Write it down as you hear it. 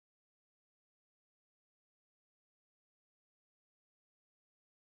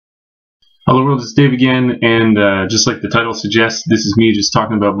Hello world, it's Dave again, and just like the title suggests, this is me just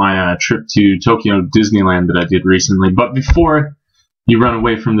talking about my trip to Tokyo Disneyland that I did recently. But before you run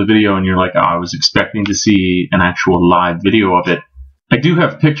away from the video and you're like, oh, I was expecting to see an actual live video of it, I do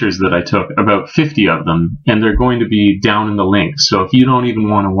have pictures that I took, about 50 of them, and they're going to be down in the link. So if you don't even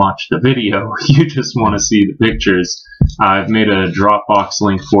want to watch the video, you just want to see the pictures, I've made a Dropbox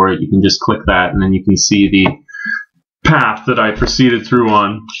link for it. You can just click that, and then you can see the path that I proceeded through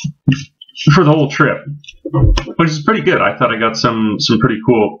on for the whole trip, which is pretty good. I thought I got some pretty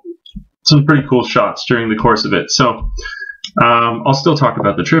cool shots during the course of it. So I'll still talk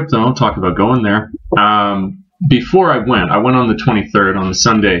about the trip though. I'll talk about going there. Before I went on the 23rd, on the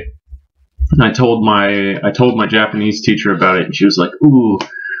Sunday, and I told my Japanese teacher about it, and she was like, "Ooh,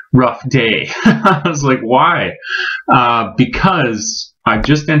 rough day." I was like, "Why?" Because I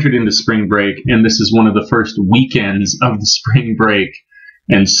just entered into spring break, and this is one of the first weekends of the spring break.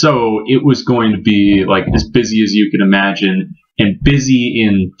 And so it was going to be like as busy as you could imagine, and busy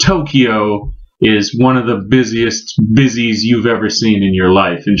in Tokyo is one of the busiest busies you've ever seen in your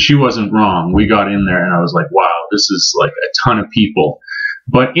life. And she wasn't wrong. We got in there and I was like, wow, this is like a ton of people.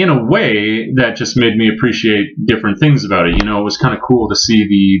 But in a way that just made me appreciate different things about it. You know, it was kind of cool to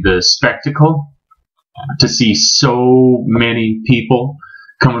see the spectacle, to see so many people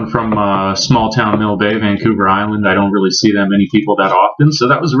coming from small town Mill Bay, Vancouver Island. I don't really see that many people that often, so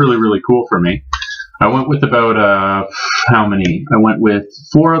that was really, really cool for me. I went with about, how many? I went with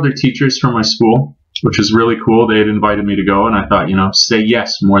 4 other teachers from my school, which was really cool. They had invited me to go, and I thought, you know, say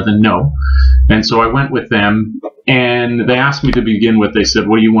yes more than no. And so I went with them, and they asked me to begin with, they said,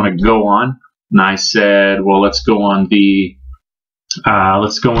 what do you want to go on? And I said, well, let's go on a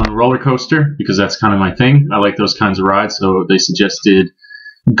roller coaster, because that's kind of my thing. I like those kinds of rides, so they suggested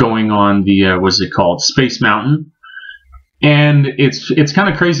going on the what's it called, Space Mountain. And it's kind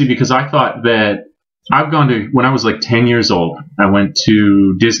of crazy because I thought that I've gone to, when I was like 10 years old, I went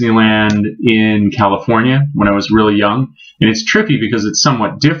to Disneyland in California when I was really young, and it's trippy because it's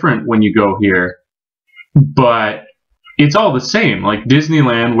somewhat different when you go here, but it's all the same. Like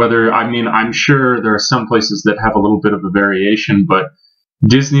Disneyland, I'm sure there are some places that have a little bit of a variation, but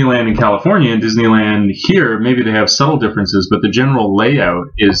Disneyland in California and Disneyland here, maybe they have subtle differences, but the general layout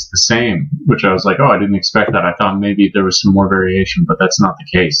is the same, which I was like, oh, I didn't expect that. I thought maybe there was some more variation, but that's not the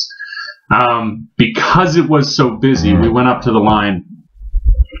case. Because it was so busy, we went up to the line,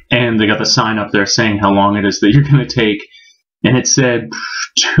 and they got the sign up there saying how long it is that you're going to take, and it said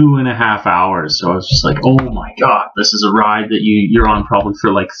 2.5 hours. So I was just like, oh my God, this is a ride that you're on probably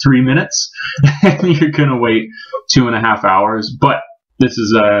for like 3 minutes, and you're going to wait 2.5 hours. But this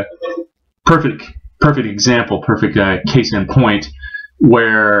is a perfect example, perfect case in point,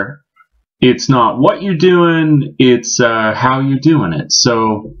 where it's not what you're doing, it's how you're doing it.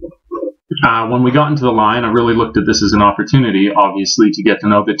 So when we got into the line, I really looked at this as an opportunity, obviously, to get to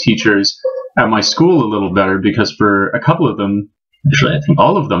know the teachers at my school a little better, because for a couple of them, actually I think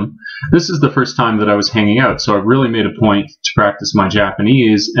all of them, this is the first time that I was hanging out. So I really made a point to practice my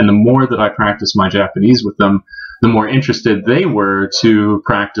Japanese, and the more that I practiced my Japanese with them, the more interested they were to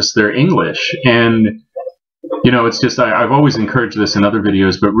practice their English. And, you know, it's just, I've always encouraged this in other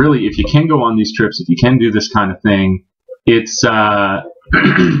videos, but really, if you can go on these trips, if you can do this kind of thing, it's,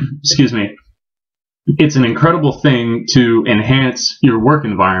 excuse me, it's an incredible thing to enhance your work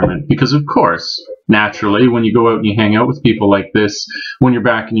environment, because of course, naturally, when you go out and you hang out with people like this, when you're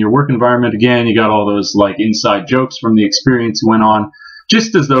back in your work environment again, you got all those like inside jokes from the experience you went on,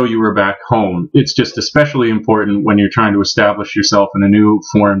 just as though you were back home. It's just especially important when you're trying to establish yourself in a new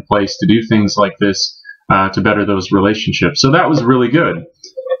foreign place to do things like this, to better those relationships. So that was really good.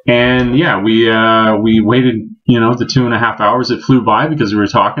 And yeah, we waited, you know, the 2.5 hours. It flew by because we were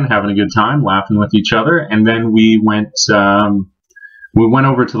talking, having a good time, laughing with each other. And then we went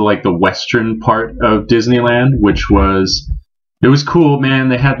over to the western part of Disneyland, which was, it was cool, man.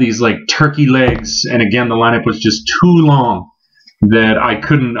 They had these like turkey legs, and again, the lineup was just too long that I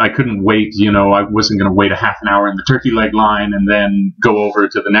couldn't wait. You know, I wasn't going to wait a half an hour in the turkey leg line and then go over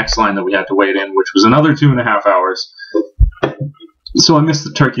to the next line that we had to wait in, which was another 2.5 hours. So I missed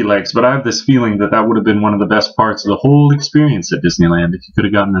the turkey legs, but I have this feeling that that would have been one of the best parts of the whole experience at Disneyland, if you could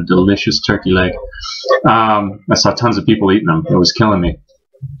have gotten a delicious turkey leg. I saw tons of people eating them. It was killing me.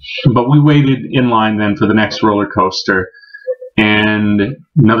 But we waited in line then for the next roller coaster, and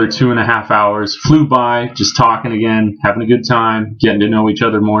another 2.5 hours flew by, just talking again, having a good time, getting to know each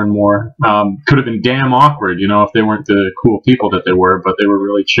other more and more. Could have been damn awkward, you know, if they weren't the cool people that they were, but they were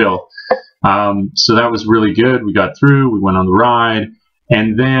really chill. So that was really good. We got through, we went on the ride,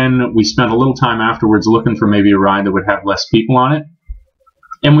 and then we spent a little time afterwards looking for maybe a ride that would have less people on it.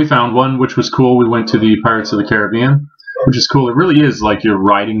 And we found one, which was cool. We went to the Pirates of the Caribbean, which is cool. It really is like you're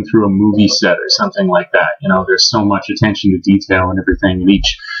riding through a movie set or something like that. You know, there's so much attention to detail and everything in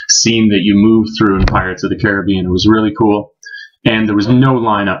each scene that you move through in Pirates of the Caribbean. It was really cool. And there was no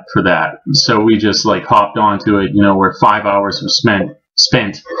lineup for that. So we just like hopped onto it, you know, where 5 hours was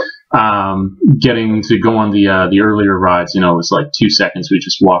spent getting to go on the earlier rides. You know, it was like 2 seconds. We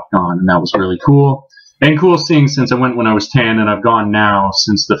just walked on, and that was really cool. And cool seeing, since I went when I was 10 and I've gone now,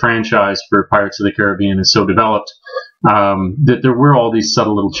 since the franchise for Pirates of the Caribbean is so developed, that there were all these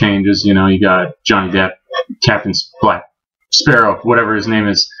subtle little changes. You know, you got Johnny Depp, Captain Black Sparrow, whatever his name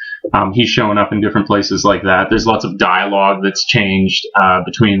is. He's showing up in different places like that. There's lots of dialogue that's changed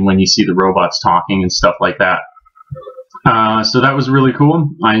between when you see the robots talking and stuff like that. So that was really cool.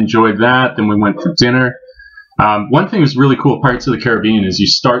 I enjoyed that. Then we went for dinner. One thing that's really cool, Pirates of the Caribbean, is you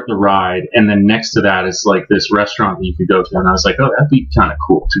start the ride, and then next to that is like this restaurant that you could go to. And I was like, oh, that'd be kind of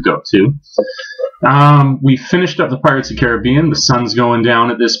cool to go to. We finished up the Pirates of the Caribbean. The sun's going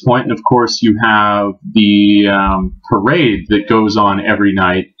down at this point, and of course you have the parade that goes on every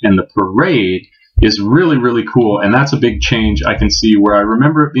night, and the parade is really, really cool. And that's a big change I can see, where I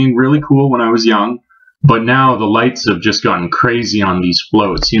remember it being really cool when I was young. But now the lights have just gotten crazy on these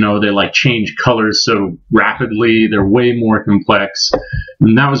floats. You know, they like change colors so rapidly. They're way more complex.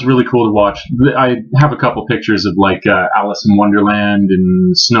 And that was really cool to watch. I have a couple pictures of like Alice in Wonderland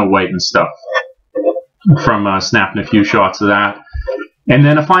and Snow White and stuff from snapping a few shots of that. And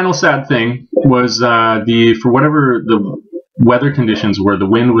then a final sad thing was for whatever the weather conditions were, the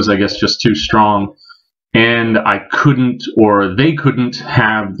wind was, I guess, just too strong. And I couldn't, or they couldn't,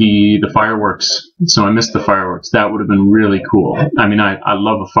 have the fireworks. So I missed the fireworks. That would have been really cool. I mean, I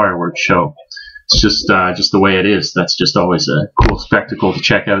love a fireworks show. It's just the way it is. That's just always a cool spectacle to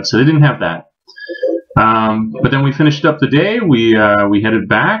check out. So they didn't have that. But then we finished up the day. We headed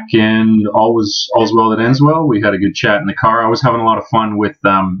back, and all's well that ends well. We had a good chat in the car. I was having a lot of fun with,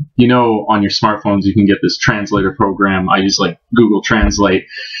 you know, on your smartphones you can get this translator program. I use like Google Translate.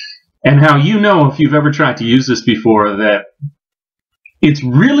 And how, you know, if you've ever tried to use this before, that it's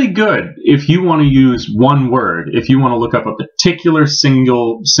really good if you want to use one word. If you want to look up a particular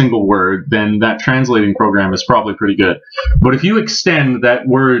single word, then that translating program is probably pretty good. But if you extend that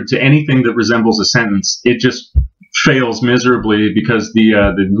word to anything that resembles a sentence, it just fails miserably, because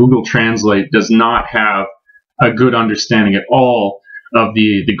the Google Translate does not have a good understanding at all of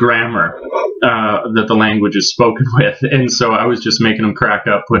the grammar that the language is spoken with. And so I was just making them crack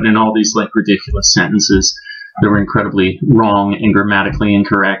up, putting in all these like ridiculous sentences that were incredibly wrong and grammatically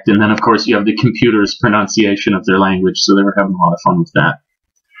incorrect. And then of course you have the computer's pronunciation of their language, so they were having a lot of fun with that.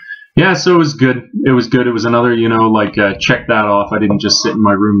 Yeah, so it was good. It was good. It was another, you know, like check that off. I didn't just sit in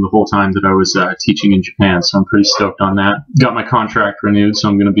my room the whole time that I was teaching in Japan, so I'm pretty stoked on that. Got my contract renewed, so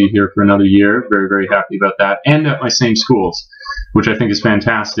I'm going to be here for another year. Very, very happy about that. And at my same schools, which I think is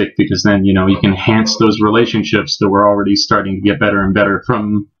fantastic, because then, you know, you can enhance those relationships that were already starting to get better and better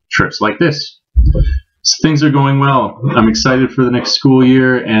from trips like this. So things are going well. I'm excited for the next school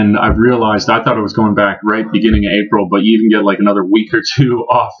year, and I've realized, I thought I was going back right beginning of April, but you even get like another week or two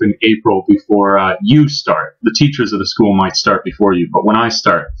off in April before you start. The teachers of the school might start before you, but when I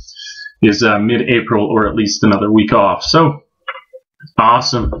start is mid-April, or at least another week off. So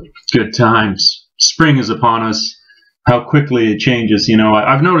awesome. Good times. Spring is upon us. How quickly it changes. You know,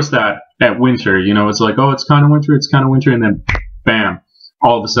 I've noticed that at winter, you know, it's like, oh, it's kind of winter, and then bam,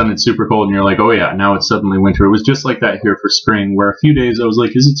 all of a sudden it's super cold, and you're like, oh yeah, now it's suddenly winter. It was just like that here for spring, where a few days I was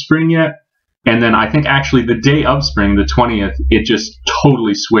like, is it spring yet? And then I think actually the day of spring, the 20th, it just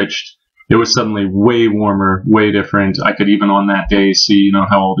totally switched. It was suddenly way warmer, way different. I could even on that day see, you know,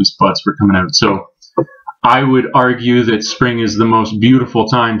 how all these buds were coming out. So I would argue that spring is the most beautiful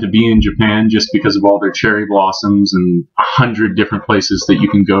time to be in Japan, just because of all their cherry blossoms and 100 different places that you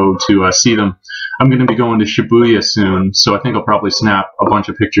can go to see them. I'm going to be going to Shibuya soon, so I think I'll probably snap a bunch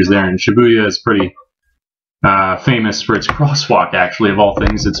of pictures there. And Shibuya is pretty famous for its crosswalk, actually, of all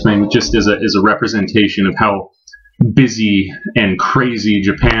things. It's been just as a representation of how busy and crazy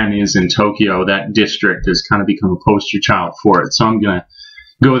Japan is in Tokyo. That district has kind of become a poster child for it. So I'm going to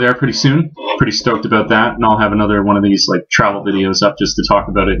go there pretty soon. Pretty stoked about that, and I'll have another one of these like travel videos up just to talk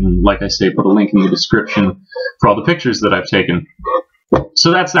about it, and like I say, put a link in the description for all the pictures that I've taken.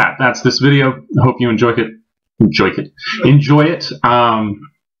 So that's that. That's this video. I hope you enjoy it. Enjoy it.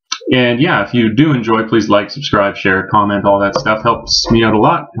 And yeah, if you do enjoy, please like, subscribe, share, comment, all that stuff. Helps me out a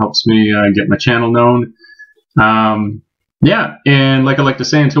lot. Helps me get my channel known. Yeah, and like I like to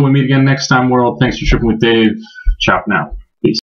say, until we meet again next time, world, thanks for tripping with Dave. Ciao for now.